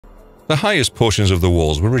The highest portions of the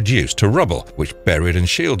walls were reduced to rubble, which buried and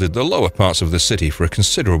shielded the lower parts of the city for a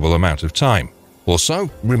considerable amount of time. Also,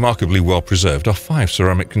 remarkably well preserved are 5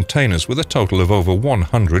 ceramic containers with a total of over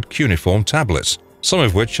 100 cuneiform tablets, some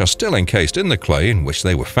of which are still encased in the clay in which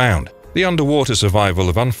they were found. The underwater survival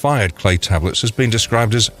of unfired clay tablets has been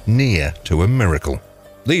described as near to a miracle.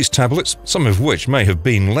 These tablets, some of which may have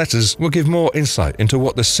been letters, will give more insight into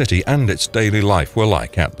what the city and its daily life were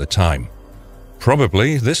like at the time.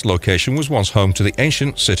 Probably, this location was once home to the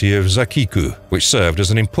ancient city of Zakiku, which served as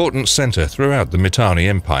an important center throughout the Mitanni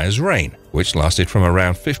Empire's reign, which lasted from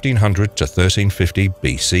around 1500 to 1350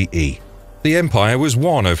 BCE. The empire was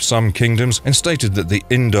one of some kingdoms and stated that the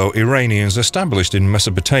Indo-Iranians established in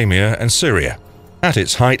Mesopotamia and Syria. At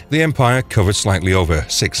its height, the empire covered slightly over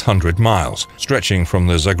 600 miles, stretching from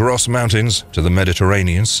the Zagros Mountains to the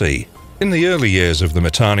Mediterranean Sea. In the early years of the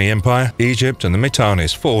Mitanni Empire, Egypt and the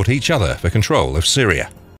Mitannis fought each other for control of Syria.